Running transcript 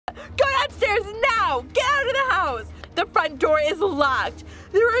downstairs now! Get out of the house! The front door is locked.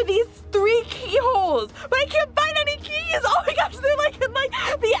 There are these 3 keyholes, but I can't find any keys. Oh my gosh, they're like in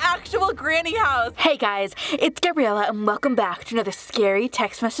the actual granny house. Hey guys, it's Gabriella and welcome back to another scary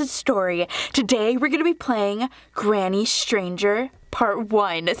text message story. Today we're gonna be playing Granny Stranger Part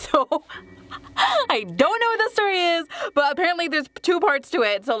 1. So I don't know what the story is, but apparently there's 2 parts to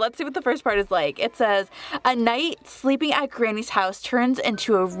it, so let's see what the first part is like. It says, a night sleeping at Granny's house turns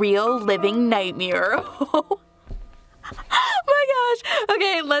into a real living nightmare. Oh my gosh.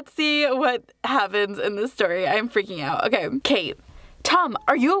 Okay, let's see what happens in this story. I'm freaking out. Okay, Kate. Tom,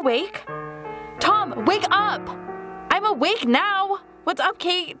 are you awake? Tom, wake up! I'm awake now. What's up,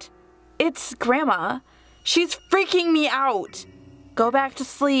 Kate? It's Grandma. She's freaking me out. Go back to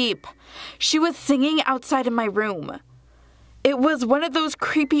sleep. She was singing outside in my room. It was one of those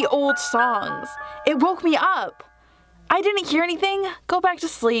creepy old songs. It woke me up. I didn't hear anything. Go back to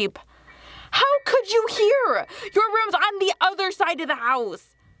sleep. How could you hear? Your room's on the other side of the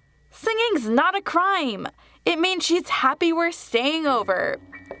house. Singing's not a crime. It means she's happy we're staying over.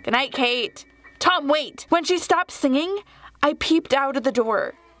 Good night, Kate. Tom, wait. When she stopped singing, I peeped out of the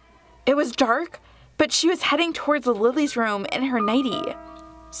door. It was dark, but she was heading towards Lily's room in her nightie.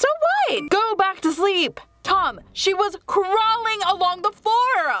 So what? Go back to sleep. Tom, she was crawling along the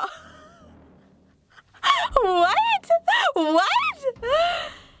floor. What? What?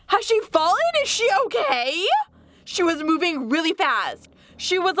 Has she fallen? Is she okay? She was moving really fast.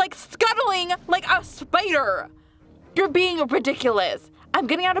 She was like scuttling like a spider. You're being ridiculous. I'm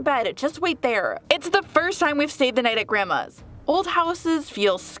getting out of bed. Just wait there. It's the first time we've stayed the night at Grandma's. Old houses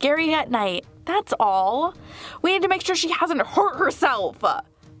feel scary at night. That's all. We need to make sure she hasn't hurt herself.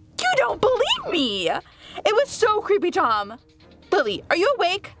 You don't believe me. It was so creepy, Tom. Lily, are you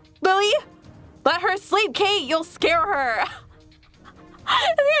awake? Lily? Let her sleep, Kate. You'll scare her.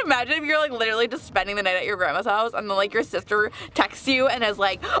 Can you imagine if you're like literally just spending the night at your grandma's house and then like your sister texts you and is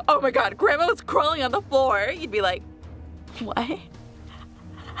like, oh my god, grandma was crawling on the floor. You'd be like, what?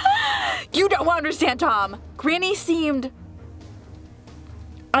 You don't understand, Tom. Granny seemed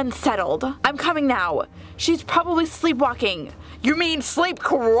unsettled. I'm coming now. She's probably sleepwalking. You mean sleep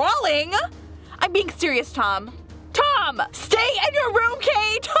crawling? I'm being serious, Tom. Tom, stay in your room,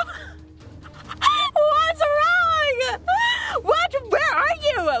 Kate. What's wrong? What? Where are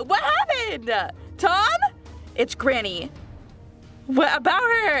you? What happened? Tom? It's Granny. What about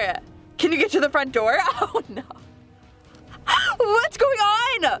her? Can you get to the front door? Oh no. What's going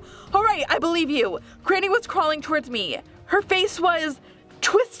on? All right, I believe you. Granny was crawling towards me. Her face was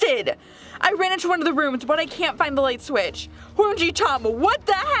twisted. I ran into one of the rooms, but I can't find the light switch. OMG, Tom, what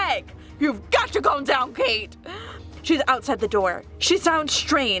the heck? You've got to calm down, Kate. She's outside the door. She sounds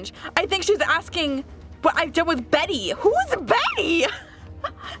strange. I think she's asking what I've done with Betty. Who's Betty?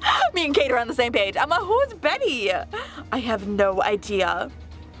 Me and Kate are on the same page. I'm like, who's Betty? I have no idea.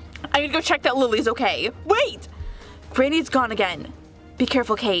 I need to go check that Lily's okay. Wait! Granny's gone again. Be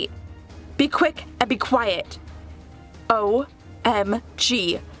careful, Kate. Be quick and be quiet.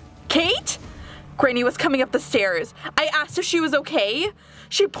 OMG. Kate? Granny was coming up the stairs. I asked if she was okay.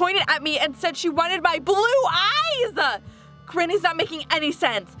 She pointed at me and said she wanted my blue eyes! Granny's not making any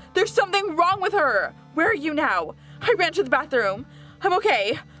sense. There's something wrong with her. Where are you now? I ran to the bathroom. I'm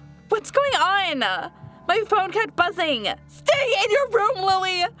okay. What's going on? My phone kept buzzing. Stay in your room,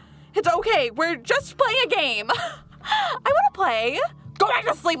 Lily. It's okay. We're just playing a game. I want to play. Go back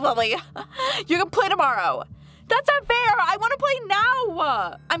to sleep, Lily. You can play tomorrow. That's not fair. I want to play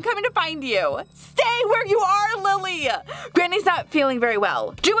now. I'm coming to find you. Stay where you are, Lily. Granny's not feeling very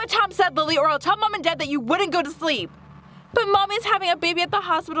well. Do what Tom said, Lily, or I'll tell Mom and Dad that you wouldn't go to sleep. But Mommy's having a baby at the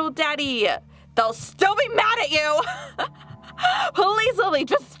hospital, Daddy. They'll still be mad at you. Please, Lily,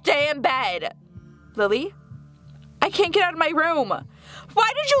 just stay in bed. Lily? I can't get out of my room.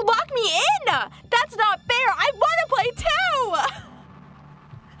 Why did you lock me in? That's not fair. I want to play too.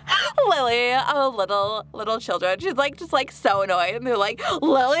 Lily, little children. She's like, just like so annoyed. And they're like,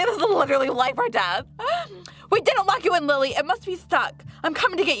 Lily, this is literally life or death. We didn't lock you in, Lily. It must be stuck. I'm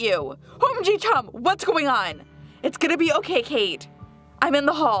coming to get you. OMG, Tom, what's going on? It's gonna be okay, Kate. I'm in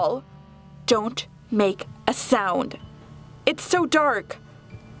the hall. Don't make a sound. It's so dark.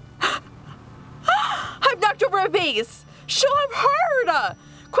 I've knocked over a vase. She'll have heard.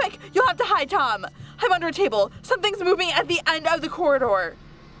 Quick, you'll have to hide, Tom. I'm under a table. Something's moving at the end of the corridor.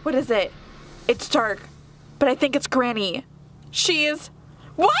 What is it? It's dark, but I think it's Granny. She's...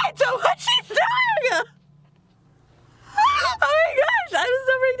 What? What's she doing? Oh my gosh, I'm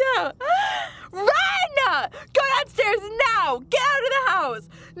so freaked out. Run! Go downstairs now! Get out of the house!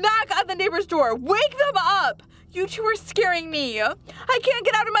 Knock on the neighbor's door. Wake them up! You two are scaring me. I can't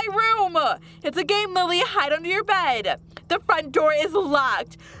get out of my room. It's a game, Lily. Hide under your bed. The front door is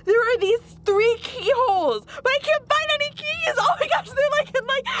locked. There are these 3 keyholes, but I can't find any keys. Oh my gosh, they're like in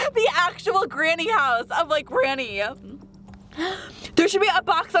like the actual granny house of like Granny. There should be a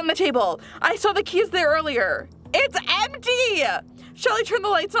box on the table. I saw the keys there earlier. It's empty. Shall I turn the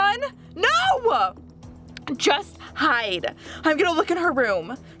lights on? No! Just hide. I'm gonna look in her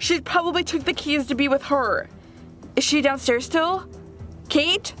room. She probably took the keys to be with her. Is she downstairs still?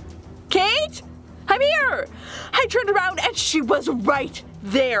 Kate? Kate? I'm here! I turned around and she was right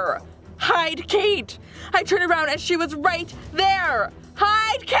there. Hide, Kate! I turned around and she was right there.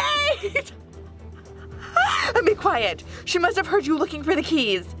 Hide, Kate! And be quiet. She must have heard you looking for the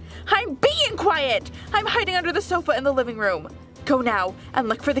keys. I'm being quiet. I'm hiding under the sofa in the living room. Go now and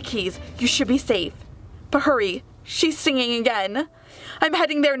look for the keys. You should be safe. But hurry. She's singing again. I'm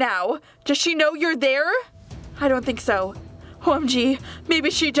heading there now. Does she know you're there? I don't think so. OMG,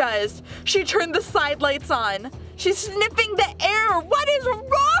 maybe she does. She turned the side lights on. She's sniffing the air. What is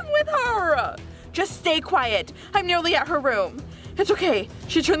wrong with her? Just stay quiet. I'm nearly at her room. It's okay.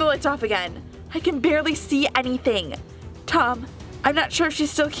 She turned the lights off again. I can barely see anything. Tom, I'm not sure if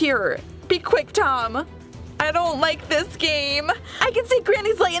she's still here. Be quick, Tom. I don't like this game. I can see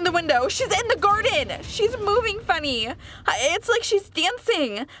Granny's light in the window. She's in the garden. She's moving funny. It's like she's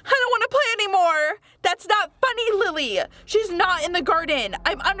dancing. I don't want to play anymore. That's not funny, Lily. She's not in the garden.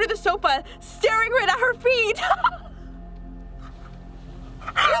 I'm under the sofa, staring right at her feet.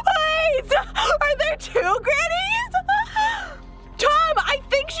 Wait, are there 2 grannies? Tom, I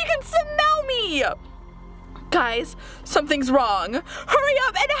think she can smell me. Guys, something's wrong. Hurry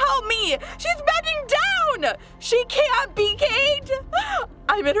up and help me. She's bending down. She can't be Kate.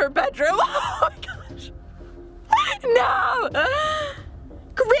 I'm in her bedroom. Oh my gosh. No.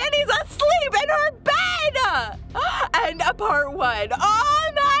 Granny's asleep in her bed. And part 1.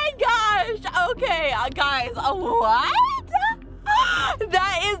 Oh my gosh. Okay, guys, what?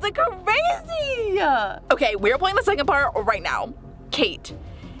 That is crazy. Okay, we're playing the second part right now. Kate,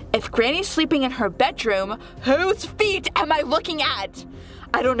 if Granny's sleeping in her bedroom, whose feet am I looking at?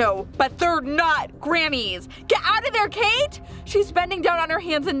 I don't know, but they're not Granny's. Get out of there, Kate. She's bending down on her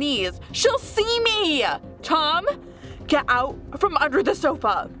hands and knees. She'll see me. Tom, get out from under the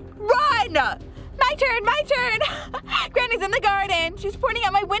sofa. Run. My turn, my turn. Granny's in the garden. She's pointing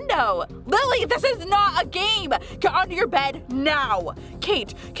at my window. Lily, this is not a game. Get onto your bed now.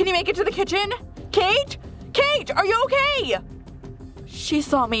 Kate, can you make it to the kitchen? Kate? Kate, are you okay? She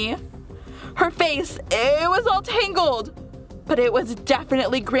saw me. Her face, it was all tangled. But it was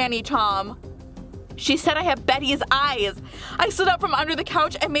definitely Granny, Tom. She said I have Betty's eyes. I slid up from under the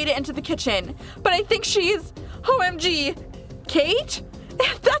couch and made it into the kitchen. But I think she's... OMG. Kate?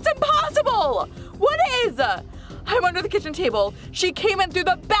 That's impossible! What is? I'm under the kitchen table. She came in through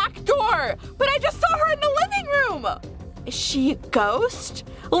the back door, but I just saw her in the living room. Is she a ghost?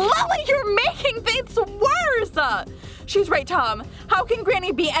 Lily, you're making things worse! She's right, Tom. How can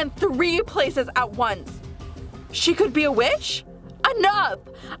Granny be in 3 places at once? She could be a witch? Enough!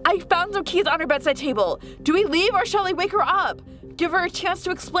 I found some keys on her bedside table. Do we leave or shall I wake her up? Give her a chance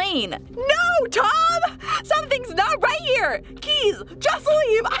to explain. No, Tom! Something's not right here. Keys, just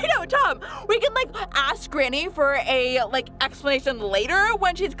leave. I know, Tom. We can ask Granny for a explanation later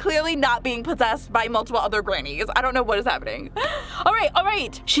when she's clearly not being possessed by multiple other grannies. I don't know what is happening. All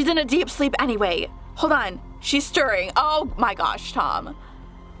right. She's in a deep sleep anyway. Hold on. She's stirring. Oh my gosh, Tom.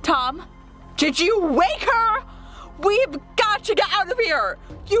 Tom, did you wake her? We've got to get out of here.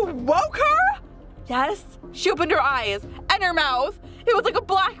 You woke her? Yes. She opened her eyes and her mouth. It was like a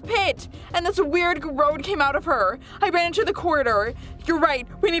black pit, and this weird road came out of her. I ran into the corridor. You're right.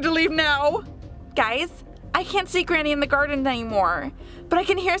 We need to leave now. Guys, I can't see Granny in the garden anymore, but I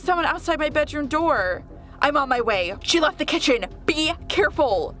can hear someone outside my bedroom door. I'm on my way. She left the kitchen. Be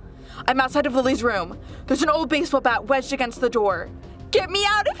careful. I'm outside of Lily's room. There's an old baseball bat wedged against the door. Get me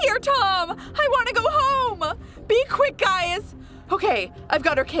out of here, Tom! I want to go home! Be quick, guys! Okay, I've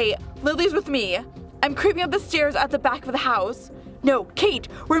got her, Kate. Lily's with me. I'm creeping up the stairs at the back of the house. No, Kate,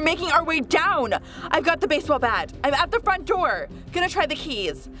 we're making our way down. I've got the baseball bat. I'm at the front door. Gonna try the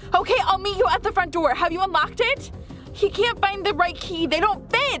keys. Okay, I'll meet you at the front door. Have you unlocked it? He can't find the right key. They don't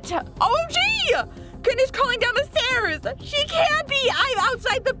fit. OMG! Granny's crawling down the stairs. She can't be. I'm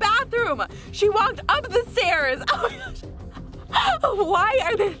outside the bathroom. She walked up the stairs. Oh my gosh. Why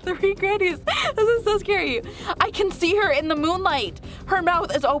are there 3 grannies? This is so scary. I can see her in the moonlight. Her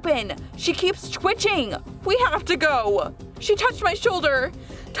mouth is open. She keeps twitching. We have to go. She touched my shoulder.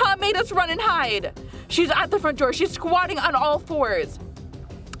 Tom made us run and hide. She's at the front door. She's squatting on all 4s.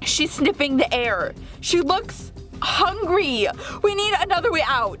 She's sniffing the air. She looks hungry. We need another way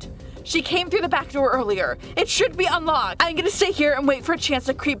out. She came through the back door earlier. It should be unlocked. I'm gonna stay here and wait for a chance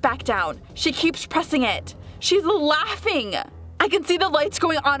to creep back down. She keeps pressing it. She's laughing. I can see the lights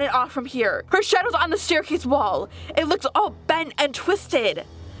going on and off from here. Her shadow's on the staircase wall. It looks all bent and twisted.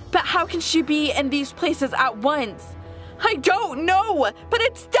 But how can she be in these places at once? I don't know, but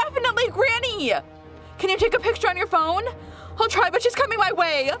it's definitely Granny. Can you take a picture on your phone? I'll try, but she's coming my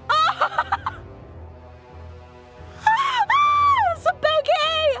way.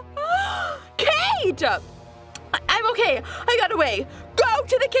 Okay. Kate! I'm okay. I got away. Go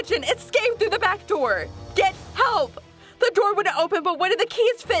to the kitchen. Escape through the back door. Get help. The door wouldn't open, but when did the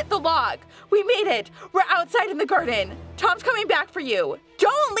keys fit the lock? We made it. We're outside in the garden. Tom's coming back for you.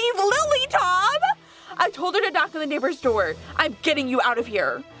 Don't leave Lily, Tom! I told her to knock on the neighbor's door. I'm getting you out of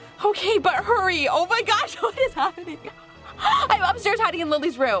here. Okay, but hurry. Oh my gosh, what is happening? I'm upstairs hiding in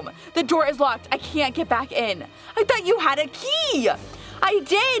Lily's room. The door is locked. I can't get back in. I thought you had a key. I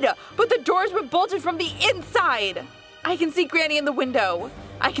did, but the door's been bolted from the inside. I can see Granny in the window.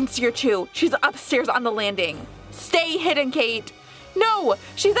 I can see her too. She's upstairs on the landing. Stay hidden, Kate. No,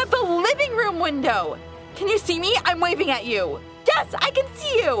 she's at the living room window. Can you see me? I'm waving at you. Yes, I can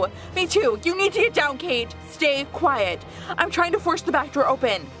see you. Me too. You need to get down, Kate. Stay quiet. I'm trying to force the back door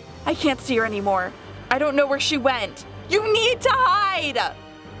open. I can't see her anymore. I don't know where she went. You need to hide.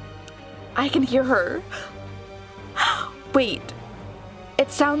 I can hear her. Wait.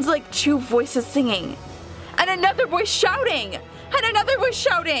 It sounds like two voices singing. And another voice shouting. And another voice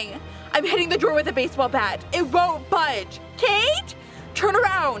shouting. I'm hitting the door with a baseball bat. It won't budge. Kate? Turn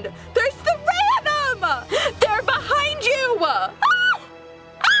around. There's three of them. They're behind you. Ah! Ah!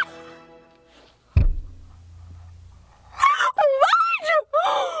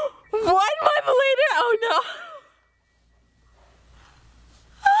 What? 1 month later? Oh no.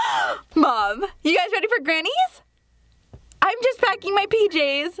 Mom, you guys ready for Granny's? I'm just packing my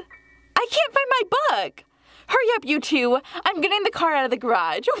PJs. I can't find my book. Hurry up, you two. I'm getting the car out of the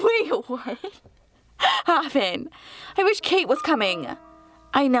garage. Wait, what happened? I wish Kate was coming.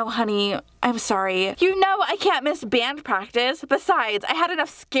 I know, honey. I'm sorry. You know I can't miss band practice. Besides, I had enough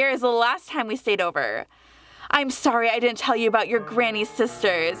scares the last time we stayed over. I'm sorry I didn't tell you about your Granny's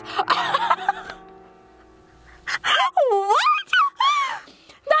sisters. What?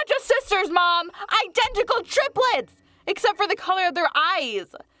 Not just sisters, Mom. Identical triplets. Except for the color of their eyes.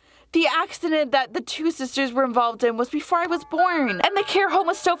 The accident that the two sisters were involved in was before I was born. And the care home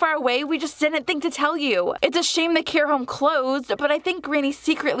was so far away, we just didn't think to tell you. It's a shame the care home closed, but I think Granny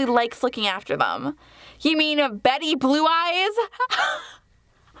secretly likes looking after them. You mean Betty Blue Eyes?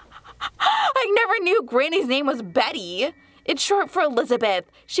 I never knew Granny's name was Betty. It's short for Elizabeth.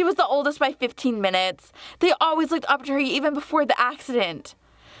 She was the oldest by 15 minutes. They always looked up to her even before the accident.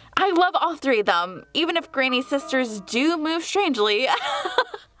 I love all three of them, even if Granny's sisters do move strangely.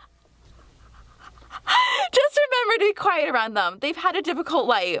 Just remember to be quiet around them. They've had a difficult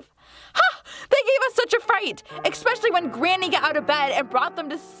life. Ha! They gave us such a fright, especially when Granny got out of bed and brought them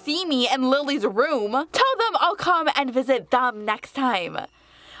to see me in Lily's room. Tell them I'll come and visit them next time.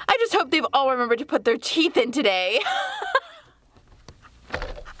 I just hope they've all remembered to put their teeth in today. Oh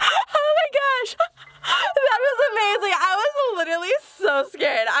my gosh. That was amazing. I was literally so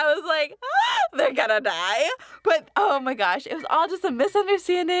scared. I was like, they're gonna die. But oh my gosh, it was all just a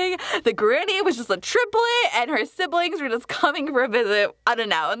misunderstanding. The Granny was just a triplet and her siblings were just coming for a visit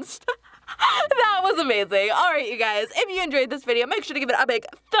unannounced. That was amazing. Alright, you guys, if you enjoyed this video, make sure to give it a big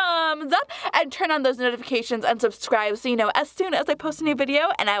thumbs up and turn on those notifications and subscribe so you know as soon as I post a new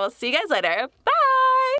video, and I will see you guys later. Bye!